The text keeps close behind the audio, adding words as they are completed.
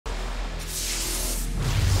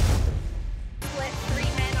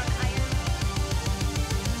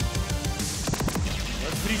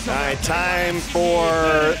All right, time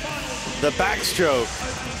for the backstroke.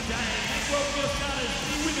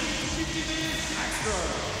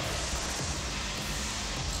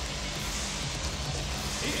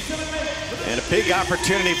 And a big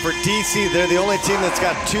opportunity for DC. They're the only team that's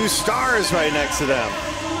got 2 stars right next to them.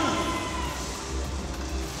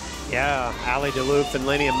 Yeah, Ali DeLoof and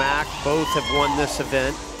Melanie Henique both have won this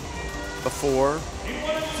event before.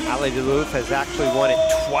 Ali DeLoof has actually won it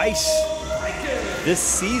twice this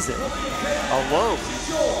season alone.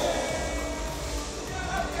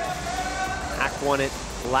 Henique won it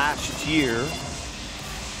last year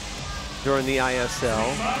during the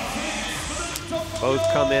ISL. Both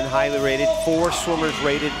come in highly rated, 4 swimmers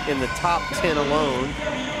rated in the top 10 alone.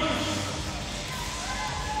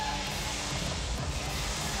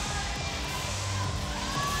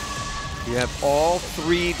 You have all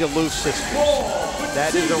 3 DeLoof sisters.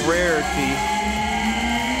 That is a rarity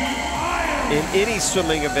in any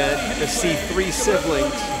swimming event to see 3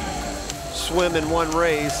 siblings swim in one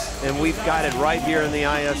race, and we've got it right here in the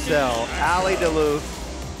ISL. Ali DeLoof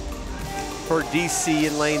for DC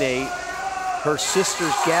in lane 8. Her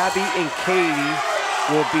sisters Gabby and Catie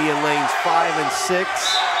will be in lanes 5 and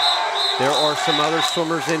 6. There are some other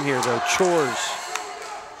swimmers in here though. Tchorz,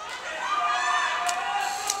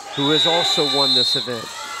 who has also won this event.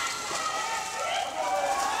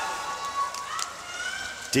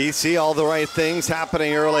 DC, all the right things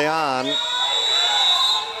happening early on.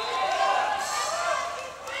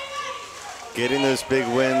 Getting those big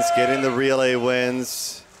wins, getting the relay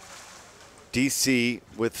wins. DC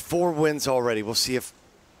with 4 wins already. We'll see if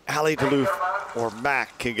Ali DeLoof or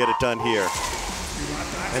Mac can get it done here.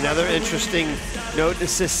 Another interesting note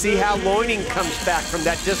is to see how Loining comes back from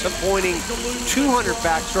that disappointing 200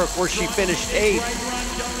 backstroke where she finished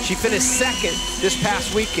 8th. She finished 2nd this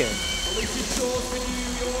past weekend.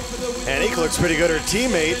 Henique looks pretty good. Her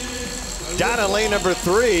teammate down in lane number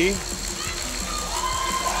 3.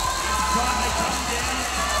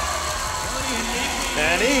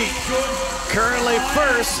 Henique currently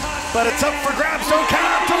first, but it's up for grabs. Don't count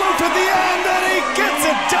out DeLoof at the end, and he gets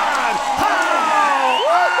it done. Oh,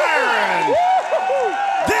 Iron!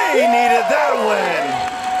 They needed that win.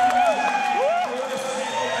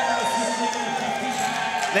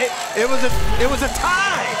 It was a tie.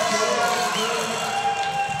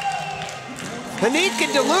 Henique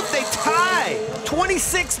and DeLoof, they tie.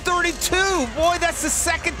 26-32. Boy, that's the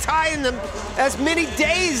 2nd tie in as many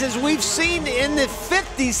days as we've seen in the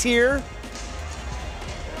 50s here.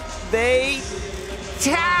 They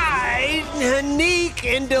tied Henique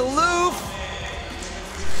and DeLoof.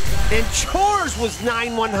 And Tchorz was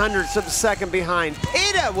 9/100ths of a second behind.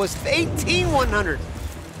 Peda was 18/100.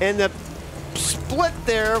 And the split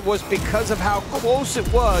there was because of how close it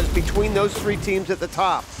was between those 3 teams at the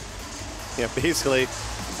top. Yeah, basically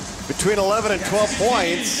between 11 and 12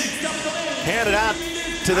 points handed out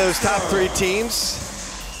to those top 3 teams.